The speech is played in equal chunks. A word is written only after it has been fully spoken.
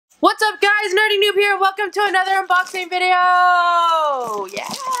What's up guys, Nerdy Noob here, welcome to another unboxing video!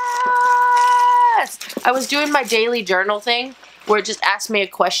 Yes! I was doing my daily journal thing where it just asked me a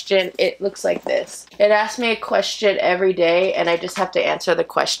question. It looks like this. It asked me a question every day and I just have to answer the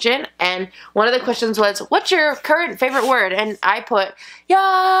question. And one of the questions was, what's your current favorite word? And I put,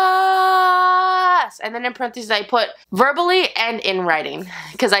 yes! And then in parentheses I put verbally and in writing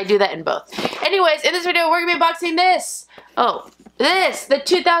because I do that in both. Anyways, in this video we're going to be unboxing this. The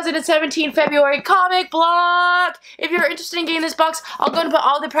 2017 February comic block. If you're interested in getting this box, I'll go and put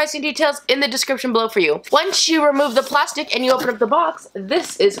all the pricing details in the description below for you. Once you remove the plastic and you open up the box,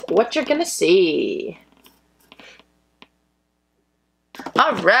 this is what you're gonna see.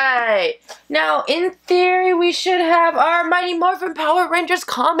 Alright, now in theory we should have our Mighty Morphin Power Rangers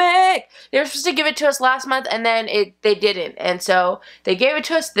comic. They were supposed to give it to us last month and then they didn't, and so they gave it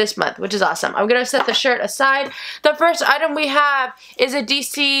to us this month, which is awesome. I'm going to set the shirt aside. The first item we have is a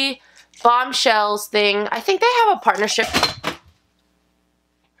DC Bombshells thing. I think they have a partnership.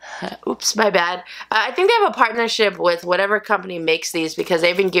 Oops, my bad. I think they have a partnership with whatever company makes these because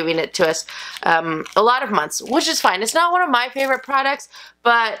they've been giving it to us a lot of months, which is fine. It's not one of my favorite products,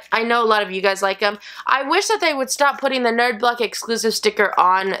 but I know a lot of you guys like them. I wish that they would stop putting the Nerd Block exclusive sticker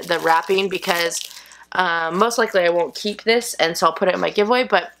on the wrapping because most likely I won't keep this, and so I'll put it in my giveaway,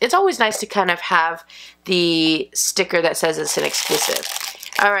 but it's always nice to kind of have the sticker that says it's an exclusive.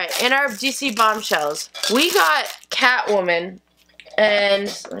 Alright, in our DC Bombshells, we got Catwoman. And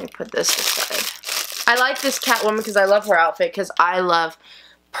let me put this aside. I like this Catwoman because I love her outfit because I love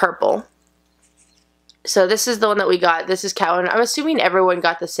purple. So this is the one that we got. This is Catwoman. I'm assuming everyone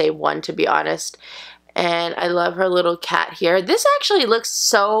got the same one, to be honest. And I love her little cat here. This actually looks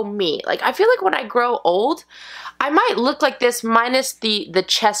so me. Like, I feel like when I grow old, I might look like this minus the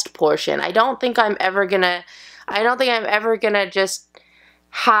chest portion. I don't think I'm ever gonna just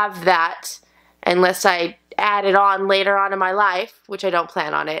have that unless I add it on later on in my life, which I don't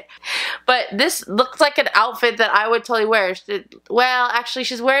plan on it. But this looks like an outfit that I would totally wear. Well, actually,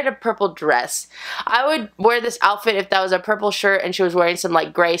 she's wearing a purple dress. I would wear this outfit if that was a purple shirt and she was wearing some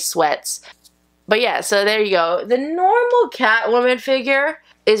like gray sweats. But yeah, so there you go. The normal Catwoman figure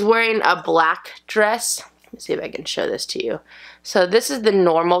is wearing a black dress. Let's see if I can show this to you. So this is the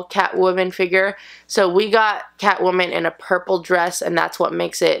normal Catwoman figure. So we got Catwoman in a purple dress, and that's what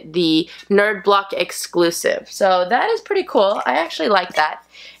makes it the Nerd Block exclusive. So that is pretty cool. I actually like that.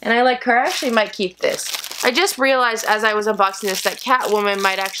 And I like her. I actually might keep this. I just realized as I was unboxing this that Catwoman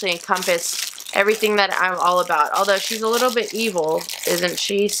might actually encompass everything that I'm all about. Although she's a little bit evil, isn't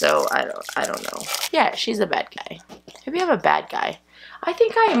she? So I don't know. Yeah, she's a bad guy. Maybe I'm a bad guy. I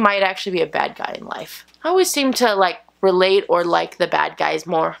think I might actually be a bad guy in life. I always seem to like relate or like the bad guys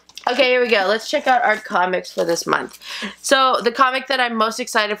more. Okay, here we go. Let's check out our comics for this month. So the comic that I'm most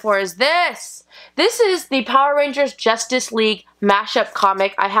excited for is this. This is the Power Rangers Justice League mashup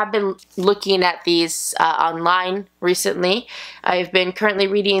comic. I have been looking at these online recently. I've been currently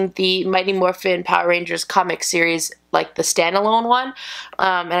reading the Mighty Morphin Power Rangers comic series, like the standalone one,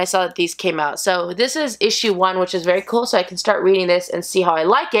 and I saw that these came out. So this is issue 1, which is very cool, so I can start reading this and see how I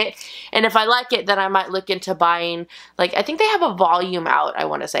like it. And if I like it, then I might look into buying, like, I think they have a volume out, I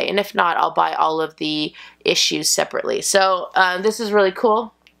want to say, and if not, I'll buy all of the issues separately. So this is really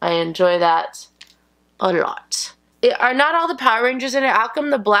cool. I enjoy that a lot. Are not all the Power Rangers in it? How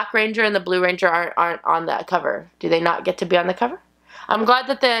come the Black Ranger and the Blue Ranger aren't on that cover? Do they not get to be on the cover? I'm glad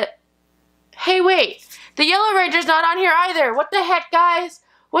that hey, wait! The Yellow Ranger's not on here either! What the heck, guys?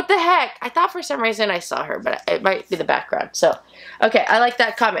 What the heck? I thought for some reason I saw her, but it might be the background. So, okay, I like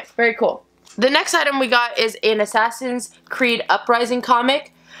that comic. Very cool. The next item we got is an Assassin's Creed Uprising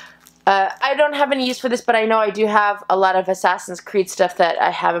comic. I don't have any use for this, but I know I do have a lot of Assassin's Creed stuff that I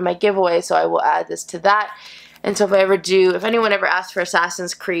have in my giveaway, so I will add this to that. And so if anyone ever asks for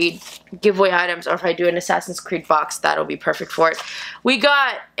Assassin's Creed giveaway items, or if I do an Assassin's Creed box, that'll be perfect for it. We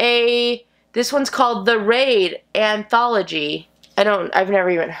got this one's called The Raid Anthology. I've never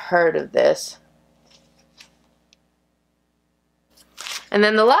even heard of this. And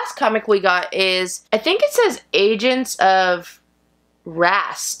then the last comic we got is, I think it says Agents of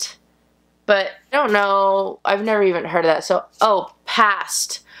Rast. But I don't know. I've never even heard of that. So,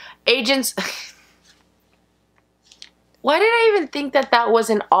 Past. Agents. Why did I even think that that was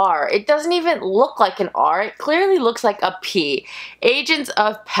an R? It doesn't even look like an R. It clearly looks like a P. Agents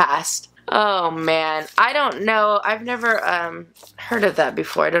of Past. Oh, man. I don't know. I've never heard of that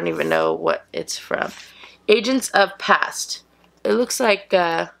before. I don't even know what it's from. Agents of Past. It looks like,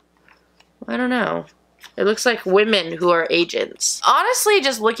 I don't know. It looks like women who are agents. Honestly,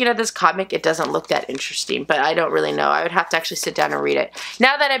 just looking at this comic, it doesn't look that interesting, but I don't really know. I would have to actually sit down and read it.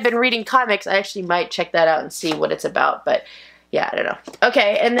 Now that I've been reading comics, I actually might check that out and see what it's about, but yeah, I don't know.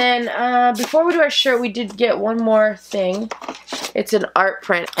 Okay, and then before we do our shirt, we did get one more thing. It's an art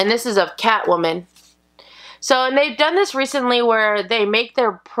print, and this is of Catwoman. So, and they've done this recently where they make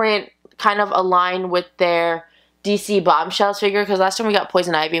their print kind of align with their DC Bombshells figure, because last time we got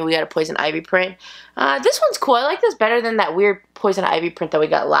Poison Ivy and we got a Poison Ivy print. This one's cool. I like this better than that weird Poison Ivy print that we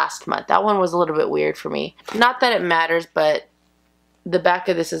got last month. That one was a little bit weird for me. Not that it matters, but the back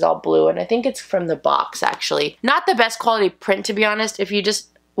of this is all blue, and I think it's from the box, actually. Not the best quality print, to be honest. If you just,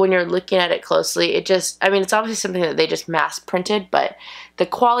 when you're looking at it closely, it just, I mean, it's obviously something that they just mass printed, but the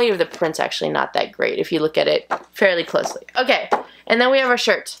quality of the print's actually not that great if you look at it fairly closely. Okay, and then we have our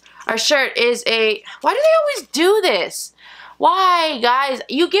shirt. Our shirt is a, why do they always do this? Why, guys?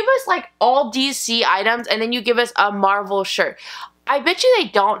 You give us like all DC items and then you give us a Marvel shirt. I bet you they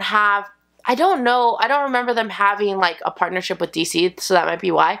don't have, I don't know, I don't remember them having like a partnership with DC, so that might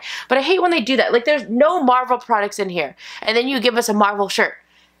be why. But I hate when they do that. Like, there's no Marvel products in here, and then you give us a Marvel shirt.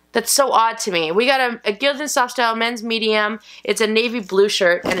 That's so odd to me. We got a Gildan Soft Style men's medium. It's a navy blue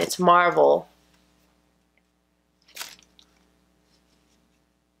shirt, and it's Marvel.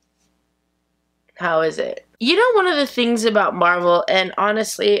 How is it? You know, one of the things about Marvel, and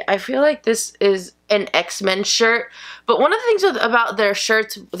honestly, I feel like this is an X-Men shirt, but one of the things about their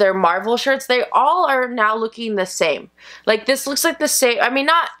shirts, their Marvel shirts, they all are now looking the same. Like, this looks like the same, I mean,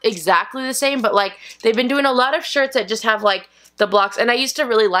 not exactly the same, but like, they've been doing a lot of shirts that just have like the blocks, and I used to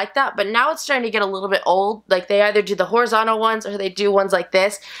really like that, but now it's starting to get a little bit old. Like, they either do the horizontal ones or they do ones like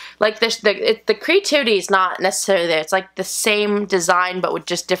this. Like, the creativity is not necessarily there. It's like the same design but with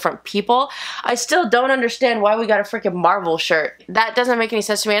just different people. I still don't understand why we got a freaking Marvel shirt. That doesn't make any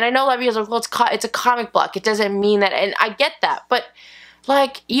sense to me, and I know a lot of you guys are like, well, it's a comic block. It doesn't mean that, and I get that, but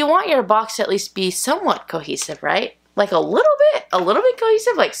like, you want your box to at least be somewhat cohesive, right? Like, a little bit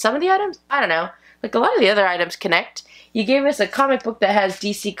cohesive, like some of the items, I don't know. Like, a lot of the other items connect. You gave us a comic book that has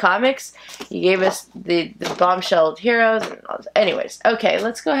DC Comics. You gave us the Bombshell Heroes. Anyways, okay,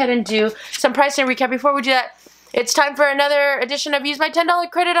 let's go ahead and do some pricing recap. Before we do that, it's time for another edition of Use My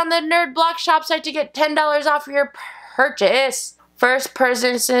 $10 credit on the Nerd Block shop site to get $10 off your purchase. First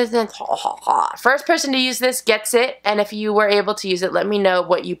person to use this gets it, and if you were able to use it, let me know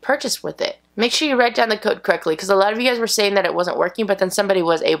what you purchased with it. Make sure you write down the code correctly, because a lot of you guys were saying that it wasn't working, but then somebody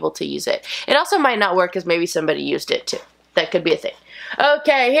was able to use it. It also might not work because maybe somebody used it too. That could be a thing.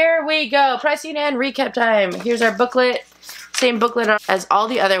 Okay, here we go. Pricing and recap time. Here's our booklet. Same booklet as all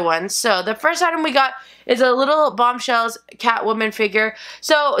the other ones. So the first item we got is a little Bombshells Catwoman figure.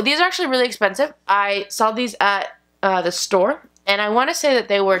 So these are actually really expensive. I saw these at the store, and I want to say that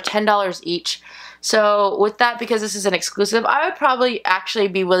they were $10 each. So with that, because this is an exclusive, I would probably actually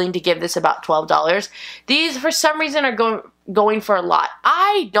be willing to give this about $12. These, for some reason, are going for a lot.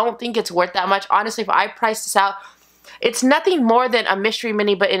 I don't think it's worth that much. Honestly, if I price this out, it's nothing more than a mystery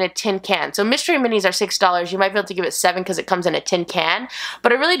mini, but in a tin can. So mystery minis are $6. You might be able to give it $7 because it comes in a tin can.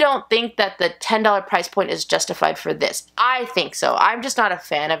 But I really don't think that the $10 price point is justified for this. I think so. I'm just not a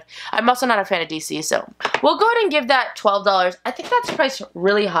fan of, I'm also not a fan of DC, so we'll go ahead and give that $12. I think that's priced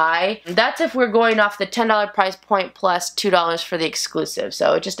really high. That's if we're going off the $10 price point plus $2 for the exclusive.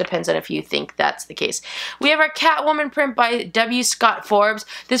 So it just depends on if you think that's the case. We have our Catwoman print by W. Scott Forbes.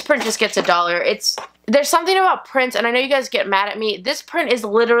 This print just gets $1. There's something about prints, and I know you guys get mad at me. This print is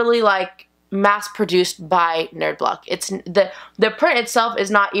literally like mass produced by Nerd Block. It's the print itself is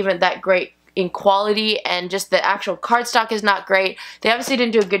not even that great in quality, and just the actual cardstock is not great. They obviously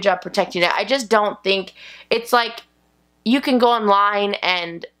didn't do a good job protecting it. I just don't think it's like you can go online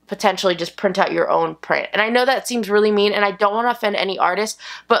and potentially just print out your own print. And I know that seems really mean, and I don't want to offend any artist,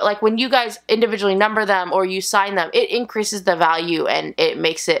 but like when you guys individually number them or you sign them, it increases the value and it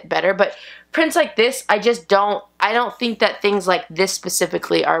makes it better. But prints like this, I don't think that things like this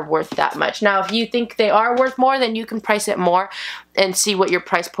specifically are worth that much. Now, if you think they are worth more, then you can price it more and see what your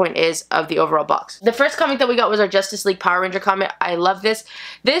price point is of the overall box. The first comic that we got was our Justice League Power Ranger comic. I love this.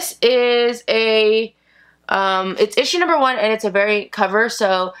 This is a it's issue number 1, and it's a variant cover.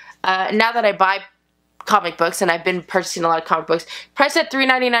 So now that I buy comic books, and I've been purchasing a lot of comic books, priced at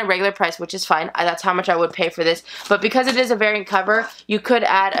 $3.99 regular price, which is fine. That's how much I would pay for this. But because it is a variant cover, you could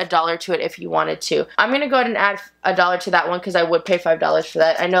add $1 to it if you wanted to. I'm going to go ahead and add $1 to that one because I would pay $5 for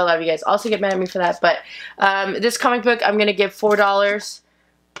that. I know a lot of you guys also get mad at me for that, but this comic book I'm going to give $4.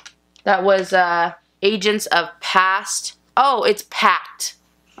 That was Agents of Past. Oh, it's Pact.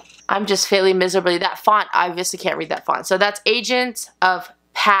 I'm just failing miserably. That font, I obviously can't read that font. So that's Agents of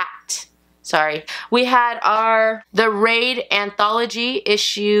Pact. Sorry. We had the Raid Anthology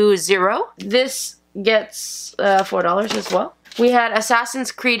issue 0. This gets $4 as well. We had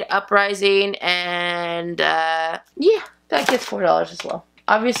Assassin's Creed Uprising, and yeah, that gets $4 as well.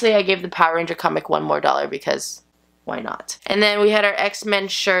 Obviously, I gave the Power Ranger comic $1 more because why not? And then we had our X-Men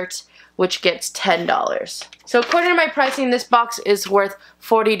shirt, which gets $10. So according to my pricing, this box is worth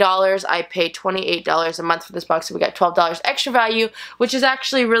 $40. I paid $28 a month for this box, so we got $12 extra value, which is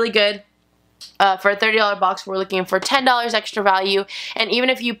actually really good. For a $30 box, we're looking for $10 extra value, and even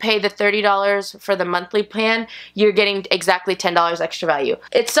if you pay the $30 for the monthly plan, you're getting exactly $10 extra value.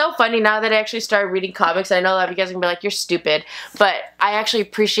 It's so funny now that I actually started reading comics. I know a lot of you guys are going to be like, you're stupid, but I actually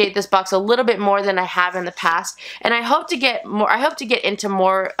appreciate this box a little bit more than I have in the past, and I hope to get into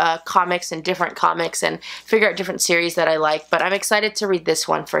more comics and different comics and figure out different series that I like, but I'm excited to read this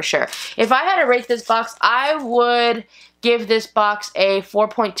one for sure. If I had to rate this box, I would give this box a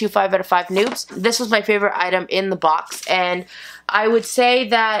 4.25 out of 5 Newbs. This was my favorite item in the box, and I would say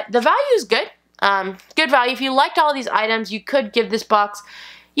that the value is good. Good value. If you liked all of these items, you could give this box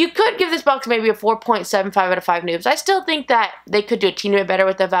maybe a 4.75 out of 5 Newbs. I still think that they could do a teeny bit better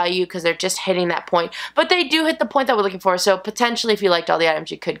with the value because they're just hitting that point. But they do hit the point that we're looking for, so potentially if you liked all the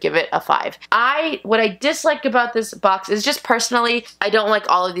items, you could give it a 5. What I dislike about this box is just personally, I don't like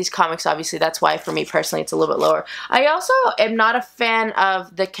all of these comics, obviously. That's why for me personally it's a little bit lower. I also am not a fan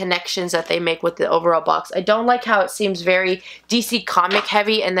of the connections that they make with the overall box. I don't like how it seems very DC comic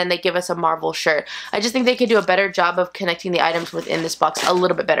heavy and then they give us a Marvel shirt. I just think they could do a better job of connecting the items within this box a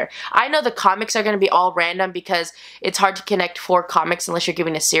little bit better. I know the comics are going to be all random because it's hard to connect 4 comics unless you're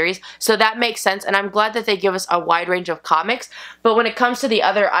giving a series, so that makes sense, and I'm glad that they give us a wide range of comics. But when it comes to the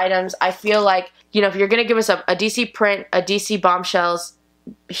other items, I feel like, you know, if you're going to give us a DC print, a DC Bombshells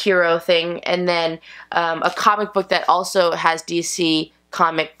hero thing, and then a comic book that also has DC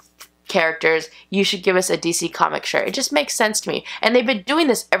comic characters, you should give us a DC comic shirt. It just makes sense to me. And they've been doing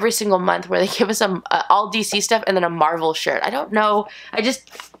this every single month where they give us all DC stuff and then a Marvel shirt. I don't know. I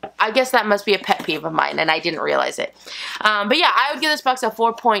guess that must be a pet peeve of mine and I didn't realize it. But yeah, I would give this box a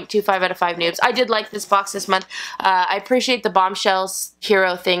 4.25 out of 5 Newbs. I did like this box this month. I appreciate the Bombshells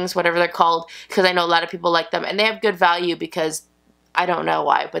hero things, whatever they're called, because I know a lot of people like them, and they have good value because I don't know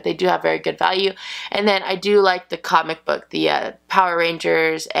why, but they do have very good value. And then I do like the comic book, the Power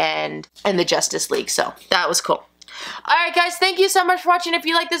Rangers and the Justice League, so that was cool. Alright guys, thank you so much for watching. If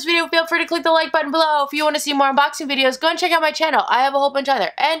you like this video, feel free to click the like button below. If you want to see more unboxing videos, go and check out my channel. I have a whole bunch on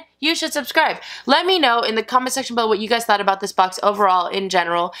there, and you should subscribe. Let me know in the comment section below what you guys thought about this box overall in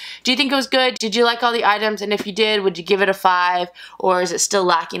general. Do you think it was good? Did you like all the items? And if you did, would you give it a 5? Or is it still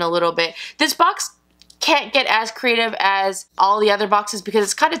lacking a little bit? This box can't get as creative as all the other boxes because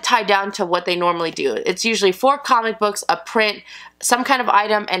it's kind of tied down to what they normally do. It's usually 4 comic books, a print, some kind of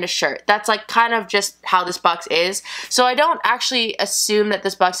item, and a shirt. That's like kind of just how this box is. So I don't actually assume that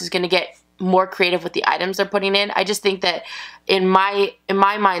this box is going to get more creative with the items they're putting in. I just think that in my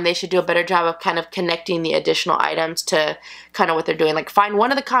mind they should do a better job of kind of connecting the additional items to kind of what they're doing. Like find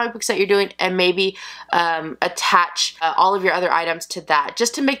one of the comic books that you're doing and maybe attach all of your other items to that,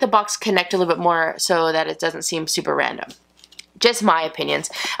 just to make the box connect a little bit more so that it doesn't seem super random. Just my opinions.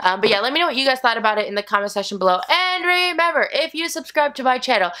 But yeah, let me know what you guys thought about it in the comment section below. And remember, if you subscribe to my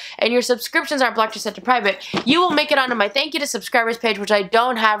channel and your subscriptions aren't blocked or set to private, you will make it onto my thank you to subscribers page, which I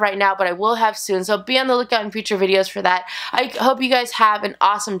don't have right now, but I will have soon. So be on the lookout in future videos for that. I hope you guys have an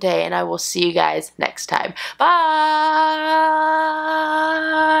awesome day, and I will see you guys next time. Bye!